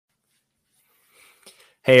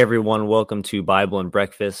Hey everyone, welcome to Bible and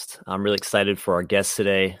Breakfast. I'm really excited for our guest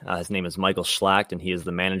today. His name is Michael Schlacht, and he is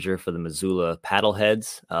the manager for the Missoula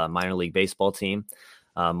Paddleheads minor league baseball team.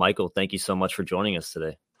 Michael, thank you so much for joining us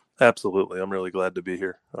today. Absolutely. I'm really glad to be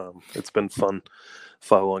here. It's been fun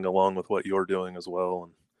following along with what you're doing as well.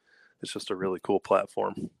 And it's just a really cool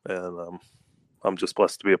platform. And I'm just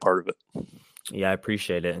blessed to be a part of it. Yeah, I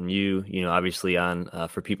appreciate it. And obviously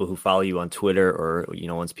for people who follow you on Twitter or,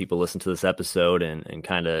 once people listen to this episode and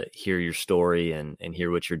kind of hear your story and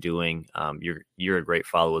hear what you're doing, you're a great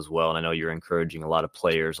follow as well. And I know you're encouraging a lot of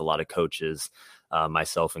players, a lot of coaches,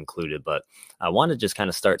 myself included. But I want to just kind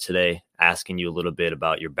of start today asking you a little bit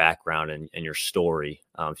about your background and your story.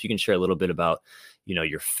 If you can share a little bit about,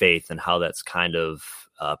 your faith and how that's kind of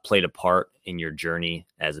played a part in your journey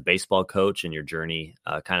as a baseball coach and your journey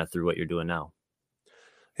kind of through what you're doing now.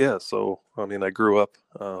 Yeah. So, I grew up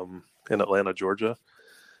in Atlanta, Georgia,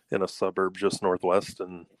 in a suburb just northwest.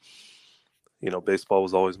 And, baseball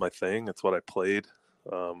was always my thing. It's what I played.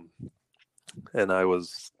 And I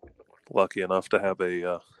was lucky enough to have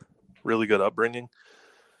a really good upbringing.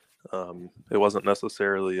 It wasn't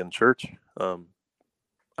necessarily in church.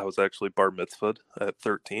 I was actually bar mitzvahed at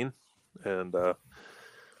 13. And,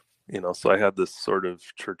 so I had this sort of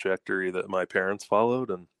trajectory that my parents followed.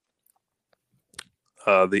 And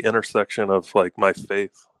the intersection of like my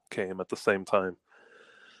faith came at the same time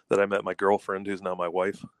that I met my girlfriend, who's now my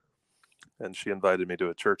wife. And she invited me to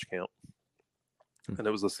a church camp. And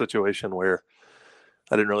it was a situation where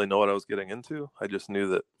I didn't really know what I was getting into. I just knew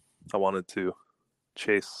that I wanted to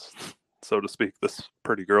chase, so to speak, this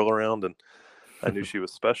pretty girl around. And I knew she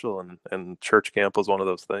was special, and church camp was one of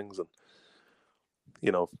those things. And,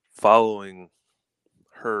 following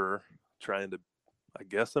her, trying to, I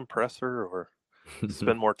guess, impress her or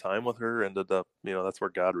spend more time with her, ended up, that's where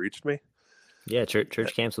God reached me. Yeah,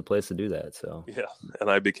 church camp's the place to do that. So yeah, and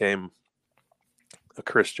I became a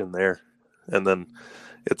Christian there. And then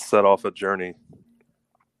it set off a journey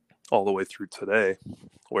all the way through today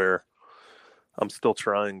where I'm still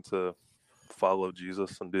trying to follow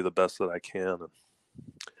Jesus and do the best that I can. And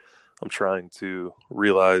I'm trying to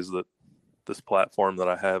realize that this platform that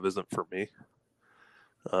I have isn't for me.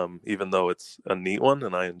 Even though it's a neat one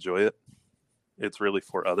and I enjoy it, it's really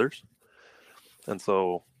for others. And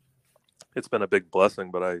so it's been a big blessing,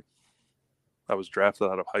 but I was drafted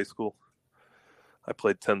out of high school. I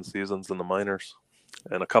played 10 seasons in the minors,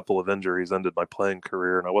 and a couple of injuries ended my playing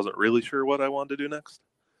career, and I wasn't really sure what I wanted to do next.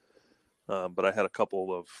 But I had a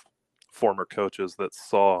couple of former coaches that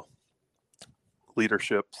saw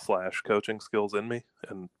leadership/coaching skills in me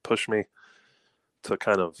and pushed me to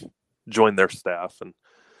kind of join their staff. And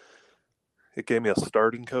it gave me a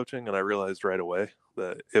start in coaching, and I realized right away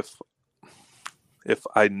that if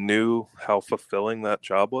I knew how fulfilling that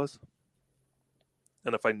job was,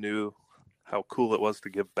 and if I knew how cool it was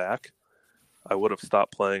to give back, I would have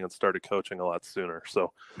stopped playing and started coaching a lot sooner.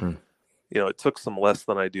 So, it took some less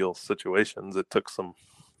than ideal situations. It took some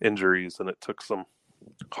injuries, and it took some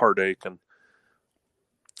heartache and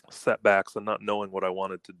setbacks and not knowing what I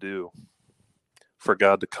wanted to do for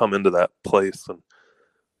God to come into that place and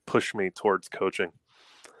push me towards coaching,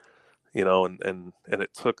 and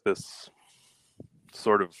it took this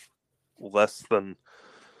sort of less than,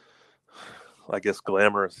 I guess,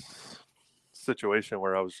 glamorous situation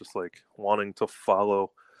where I was just like wanting to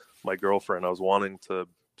follow my girlfriend. I was wanting to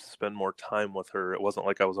spend more time with her. It wasn't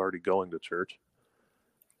like I was already going to church.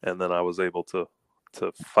 And then I was able to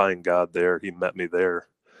find God there. He met me there,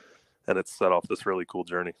 and it set off this really cool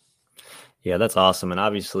journey. Yeah, that's awesome. And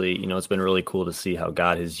obviously, it's been really cool to see how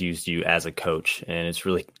God has used you as a coach. And it's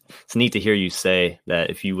neat to hear you say that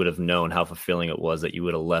if you would have known how fulfilling it was, that you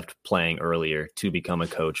would have left playing earlier to become a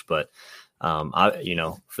coach. But,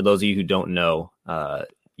 for those of you who don't know,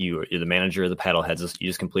 you're the manager of the Paddleheads. You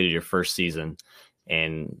just completed your first season,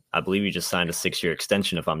 and I believe you just signed a 6-year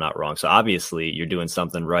extension, if I'm not wrong. So obviously you're doing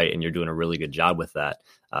something right, and you're doing a really good job with that.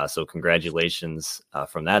 So congratulations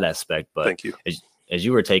from that aspect. But thank you. As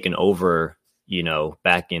you were taking over,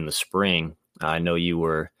 back in the spring, I know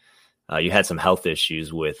you had some health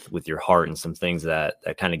issues with your heart and some things that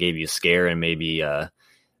kind of gave you a scare and maybe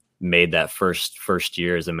made that first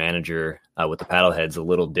year as a manager with the Paddleheads a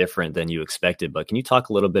little different than you expected. But can you talk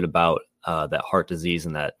a little bit about that heart disease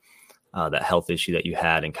and that health issue that you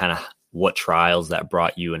had, and kind of what trials that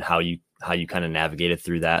brought you and how you kind of navigated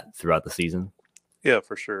through that throughout the season? Yeah,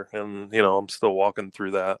 for sure. And, I'm still walking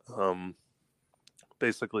through that.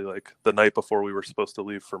 Basically, like the night before we were supposed to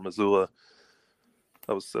leave for Missoula,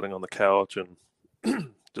 I was sitting on the couch and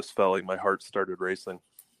just felt like my heart started racing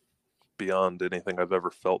beyond anything I've ever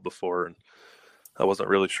felt before. And I wasn't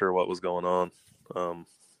really sure what was going on.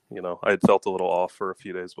 I had felt a little off for a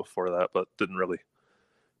few days before that, but didn't really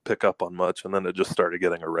pick up on much. And then it just started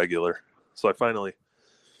getting irregular. So I finally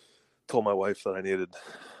told my wife that I needed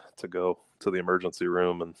to go to the emergency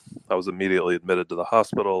room, and I was immediately admitted to the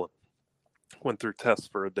hospital. Went through tests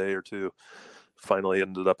for a day or two. Finally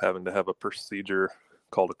ended up having to have a procedure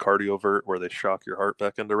called a cardiovert, where they shock your heart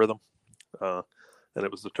back into rhythm. And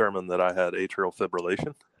it was determined that I had atrial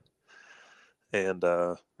fibrillation. And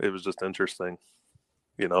it was just interesting.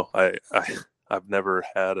 I've never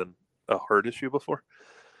had a heart issue before.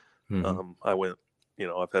 Mm-hmm. I went,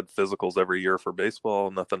 I've had physicals every year for baseball.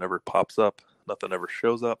 Nothing ever pops up. Nothing ever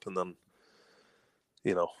shows up. And then,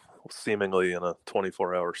 seemingly in a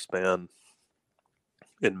 24-hour span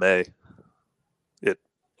in May, it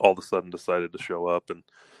all of a sudden decided to show up. And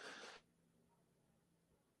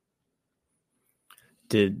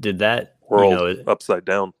did that world upside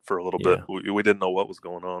down for a little Yeah. bit. We didn't know what was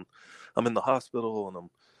going on. I'm in the hospital,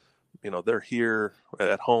 and they're here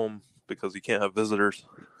at home because you can't have visitors.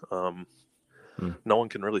 No one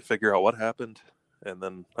can really figure out what happened. And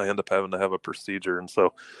then I end up having to have a procedure. And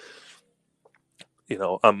so,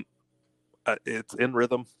 it's in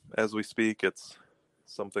rhythm as we speak. It's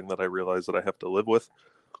something that I realize that I have to live with.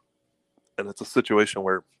 And it's a situation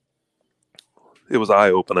where it was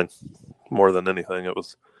eye-opening more than anything. It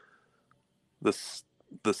was this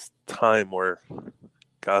time where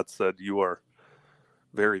God said, you are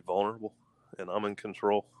very vulnerable and I'm in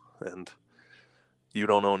control and you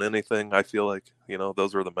don't own anything. I feel like,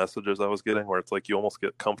 those were the messages I was getting, where it's like you almost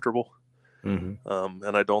get comfortable. Mm-hmm.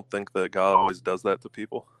 And I don't think that God always does that to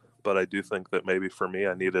people, but I do think that maybe for me,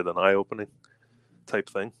 I needed an eye-opening type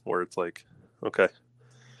thing where it's like, okay,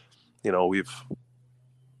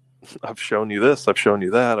 I've shown you this, I've shown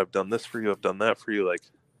you that, I've done this for you, I've done that for you. Like,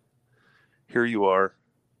 here you are,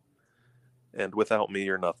 and without me,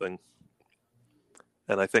 you're nothing.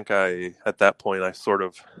 And I think at that point, I sort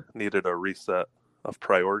of needed a reset of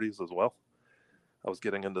priorities as well. I was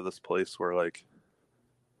getting into this place where, like,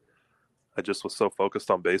 I just was so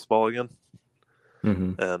focused on baseball again.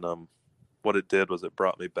 Mm-hmm. And what it did was it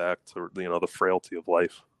brought me back to, the frailty of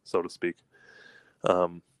life, so to speak.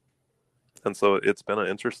 And so it's been an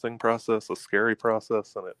interesting process, a scary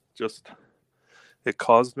process, and it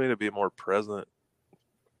caused me to be more present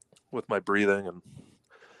with my breathing and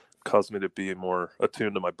caused me to be more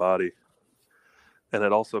attuned to my body. And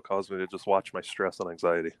it also caused me to just watch my stress and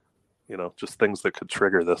anxiety, just things that could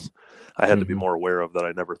trigger this. I had to be more aware of that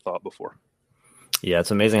I never thought before. Yeah,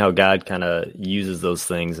 it's amazing how God kind of uses those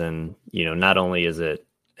things. And, not only is it,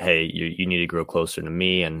 hey, you need to grow closer to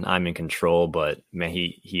me and I'm in control, but man,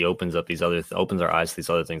 he opens up these opens our eyes to these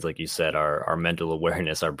other things, like you said, our mental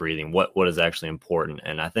awareness, our breathing, what is actually important.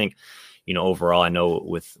 And I think, overall, I know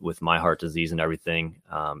with my heart disease and everything,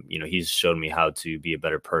 he's shown me how to be a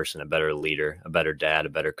better person, a better leader, a better dad, a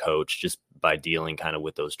better coach, just by dealing kind of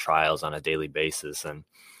with those trials on a daily basis. And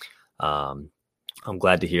I'm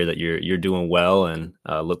glad to hear that you're doing well, and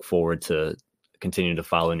look forward to continuing to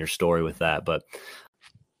follow in your story with that. But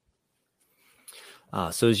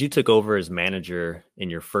so as you took over as manager in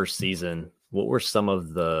your first season, what were some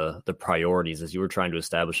of the priorities as you were trying to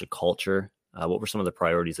establish a culture? What were some of the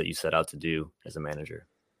priorities that you set out to do as a manager?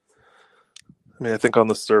 I mean, I think on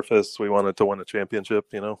the surface, we wanted to win a championship,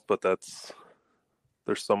 but there's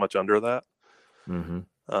so much under that. Mm-hmm.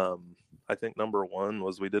 I think number one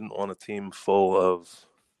was we didn't want a team full of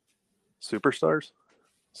superstars,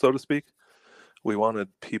 so to speak. We wanted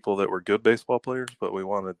people that were good baseball players, but we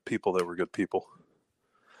wanted people that were good people.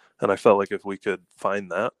 And I felt like if we could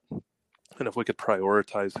find that, and if we could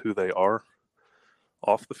prioritize who they are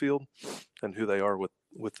off the field and who they are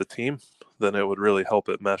with the team, then it would really help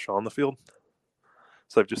it mesh on the field.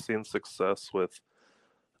 So I've just seen success with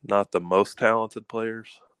not the most talented players,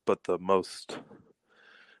 but the most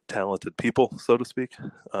talented people, so to speak.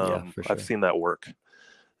 For sure. I've seen that work,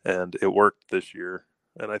 and it worked this year.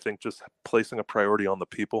 And I think just placing a priority on the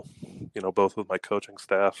people, both with my coaching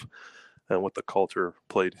staff and with the culture,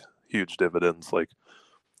 played huge dividends. Like,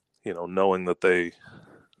 knowing that they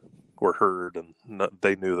were heard and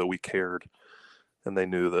they knew that we cared, and they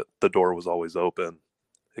knew that the door was always open.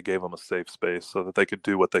 It gave them a safe space so that they could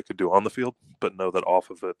do what they could do on the field, but know that off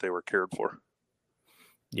of it, they were cared for.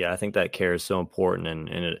 Yeah, I think that care is so important, and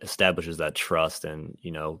it establishes that trust. And,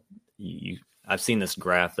 I've seen this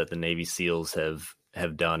graph that the Navy SEALs have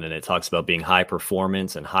done, and it talks about being high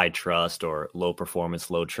performance and high trust, or low performance,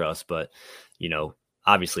 low trust. But,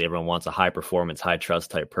 obviously everyone wants a high performance, high trust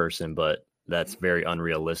type person, but that's very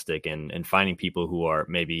unrealistic, and finding people who are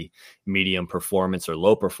maybe medium performance or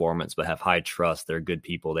low performance but have high trust, they're good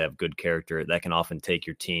people, they have good character, that can often take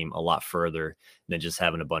your team a lot further than just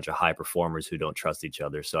having a bunch of high performers who don't trust each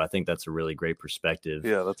other. So I think that's a really great perspective.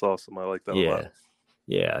 Yeah, that's awesome. I like that a Yeah. lot.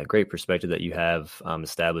 Yeah, great perspective that you have,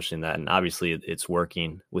 establishing that, and obviously it's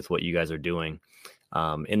working with what you guys are doing.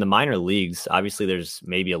 In the minor leagues, obviously there's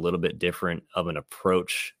maybe a little bit different of an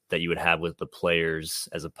approach that you would have with the players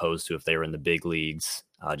as opposed to if they were in the big leagues,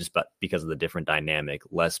 because of the different dynamic,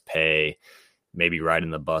 less pay, maybe riding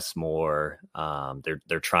the bus more.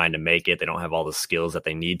 They're trying to make it. They don't have all the skills that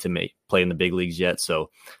they need to play in the big leagues yet. So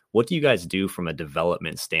what do you guys do from a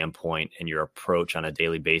development standpoint and your approach on a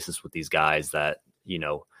daily basis with these guys that,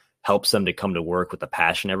 helps them to come to work with a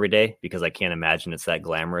passion every day? Because I can't imagine it's that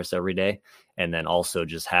glamorous every day. And then also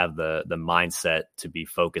just have the mindset to be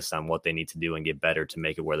focused on what they need to do and get better to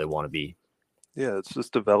make it where they want to be. Yeah, it's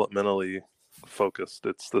just developmentally focused.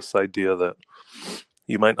 It's this idea that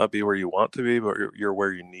you might not be where you want to be, but you're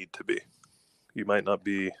where you need to be. You might not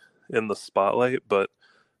be in the spotlight, but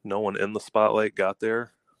no one in the spotlight got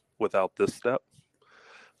there without this step.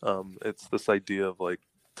 It's this idea of like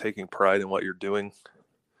taking pride in what you're doing,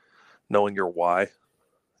 knowing your why,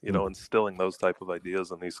 instilling those type of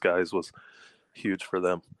ideas in these guys was huge for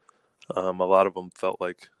them. A lot of them felt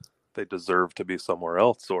like they deserve to be somewhere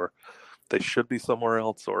else, or they should be somewhere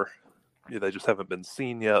else, or they just haven't been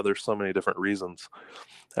seen yet. There's so many different reasons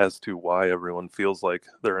as to why everyone feels like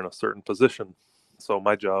they're in a certain position. So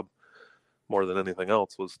my job, more than anything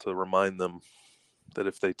else, was to remind them that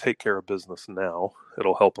if they take care of business now,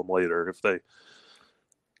 it'll help them later. If they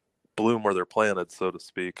bloom where they're planted, so to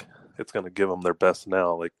speak, it's going to give them their best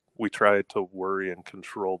now. Like, we try to worry and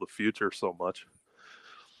control the future so much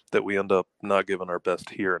that we end up not giving our best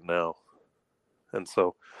here and now. And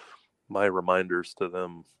so my reminders to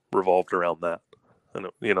them revolved around that. And,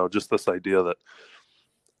 just this idea that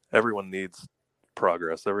everyone needs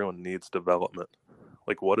progress. Everyone needs development.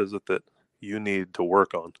 Like, what is it that you need to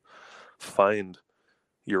work on? Find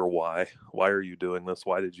your why. Why are you doing this?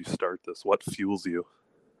 Why did you start this? What fuels you?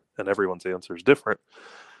 And everyone's answer is different.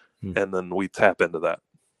 And then we tap into that.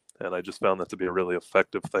 And I just found that to be a really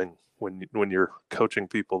effective thing when you're coaching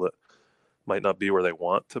people that might not be where they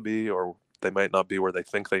want to be, or they might not be where they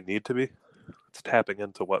think they need to be. It's tapping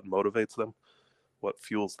into what motivates them, what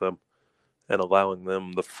fuels them, and allowing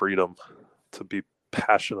them the freedom to be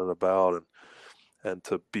passionate about and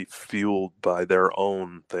to be fueled by their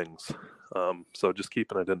own things. So just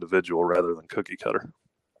keeping it individual rather than cookie cutter.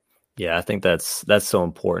 Yeah, I think that's so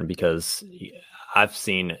important, because I've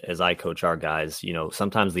seen, as I coach our guys,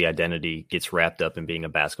 sometimes the identity gets wrapped up in being a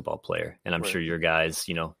basketball player. And I'm sure your guys,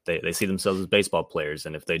 they see themselves as baseball players.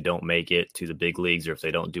 And if they don't make it to the big leagues, or if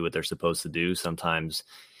they don't do what they're supposed to do, sometimes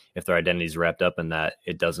if their identity is wrapped up in that,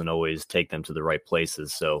 it doesn't always take them to the right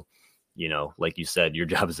places. So, like you said, your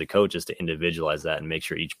job as a coach is to individualize that and make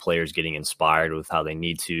sure each player is getting inspired with how they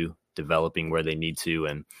need to, developing where they need to.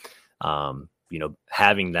 And,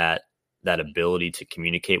 having that ability to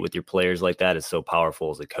communicate with your players like that is so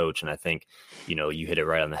powerful as a coach. And I think, you hit it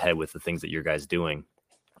right on the head with the things that your guys doing.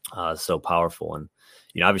 So powerful. And,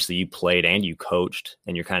 obviously you played and you coached,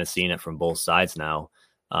 and you're kind of seeing it from both sides now.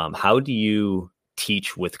 How do you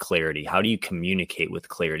teach with clarity? How do you communicate with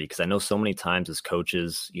clarity? Because I know so many times as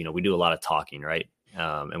coaches, we do a lot of talking, right?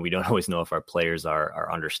 And we don't always know if our players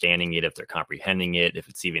are understanding it, if they're comprehending it, if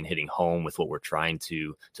it's even hitting home with what we're trying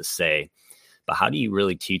to say. But how do you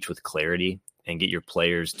really teach with clarity and get your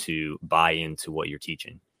players to buy into what you're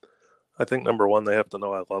teaching? I think number one, they have to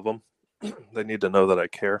know I love them. They need to know that I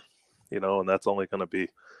care, and that's only going to be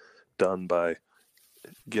done by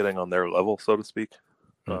getting on their level, so to speak.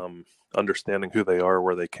 Understanding who they are,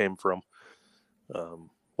 where they came from,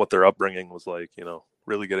 what their upbringing was like,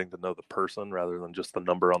 really getting to know the person rather than just the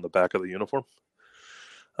number on the back of the uniform.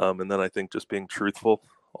 And then I think just being truthful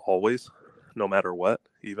always, no matter what,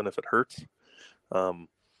 even if it hurts. And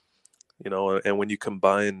when you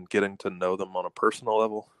combine getting to know them on a personal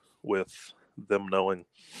level with them knowing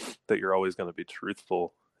that you're always going to be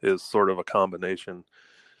truthful, is sort of a combination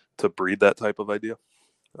to breed that type of idea.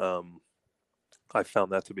 I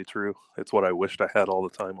found that to be true. It's what I wished I had all the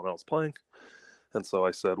time when I was playing. And so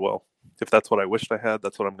I said, well, if that's what I wished I had,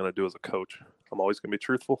 that's what I'm going to do as a coach. I'm always going to be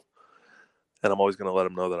truthful, and I'm always going to let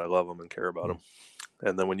them know that I love them and care about them.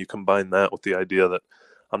 And then when you combine that with the idea that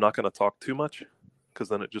I'm not going to talk too much, because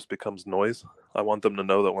then it just becomes noise. I want them to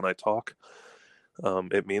know that when I talk,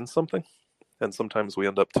 it means something. And sometimes we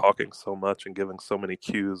end up talking so much and giving so many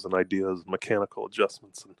cues and ideas, mechanical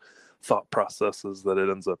adjustments and thought processes, that it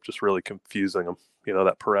ends up just really confusing them.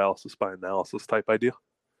 That paralysis by analysis type idea.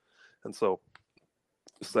 And so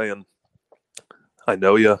saying, I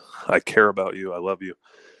know you, I care about you, I love you,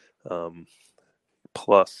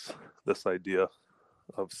 plus this idea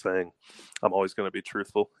of saying, I'm always going to be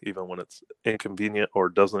truthful, even when it's inconvenient or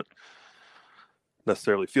doesn't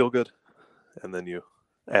necessarily feel good. And then you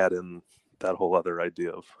add in that whole other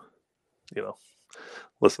idea of,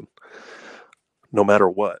 listen, no matter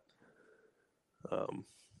what, I'm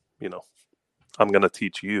going to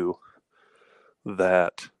teach you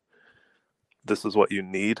that this is what you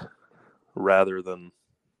need rather than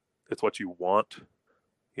it's what you want.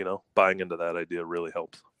 Buying into that idea really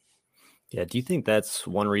helps. Yeah. Do you think that's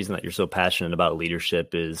one reason that you're so passionate about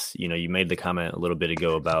leadership is, you made the comment a little bit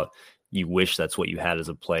ago about you wish that's what you had as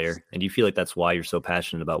a player. And do you feel like that's why you're so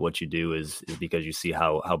passionate about what you do is because you see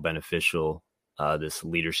how beneficial this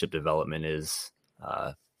leadership development is,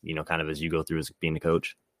 kind of as you go through as being a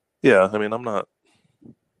coach? Yeah. I mean, I'm not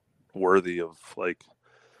worthy of like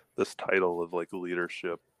this title of like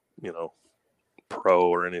leadership, pro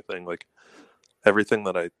or anything. Like everything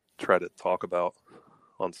that I try to talk about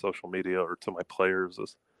on social media or to my players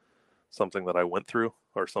is something that I went through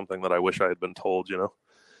or something that I wish I had been told,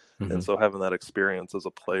 Mm-hmm. And so having that experience as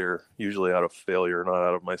a player, usually out of failure, not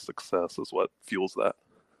out of my success, is what fuels that.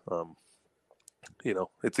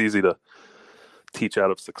 It's easy to teach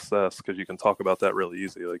out of success because you can talk about that really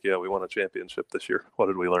easy. Like, yeah, we won a championship this year. What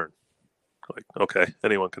did we learn? Like, okay,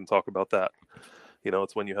 anyone can talk about that.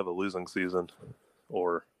 It's when you have a losing season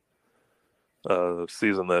or a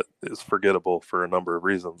season that is forgettable for a number of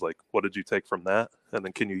reasons. Like, what did you take from that? And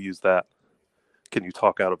then can you use that? Can you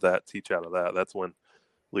talk out of that, teach out of that? That's when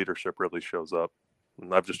leadership really shows up.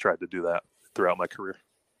 And I've just tried to do that throughout my career.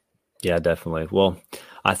 Yeah, definitely. Well,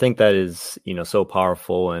 I think that is, so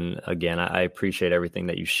powerful. And again, I appreciate everything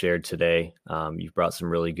that you shared today. You've brought some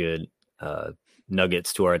really good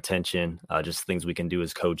nuggets to our attention, just things we can do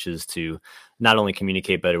as coaches to not only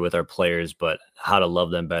communicate better with our players, but how to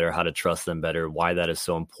love them better, how to trust them better, why that is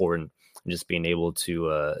so important, and just being able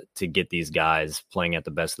to get these guys playing at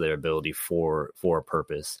the best of their ability for a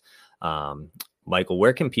purpose. Michael,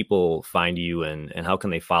 where can people find you and how can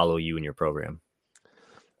they follow you in your program?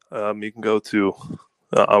 You can go to,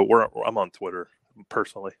 I'm on Twitter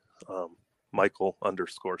personally,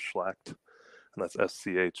 Michael_Schlacht, and that's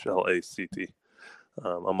SCHLACT.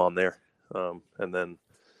 I'm on there. And then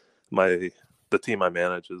the team I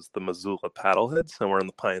manage is the Missoula Paddleheads, and we're in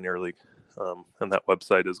the Pioneer League. And that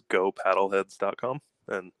website is gopaddleheads.com.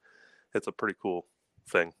 And it's a pretty cool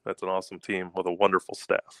thing. That's an awesome team with a wonderful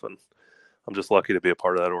staff. And I'm just lucky to be a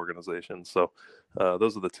part of that organization. So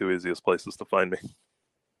those are the two easiest places to find me.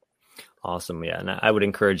 Awesome. Yeah. And I would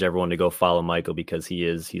encourage everyone to go follow Michael because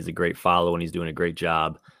he's a great follow and he's doing a great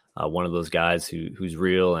job. One of those guys who's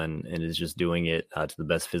real and is just doing it to the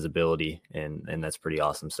best visibility. And that's pretty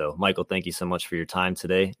awesome. So Michael, thank you so much for your time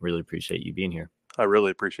today. Really appreciate you being here. I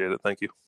really appreciate it. Thank you.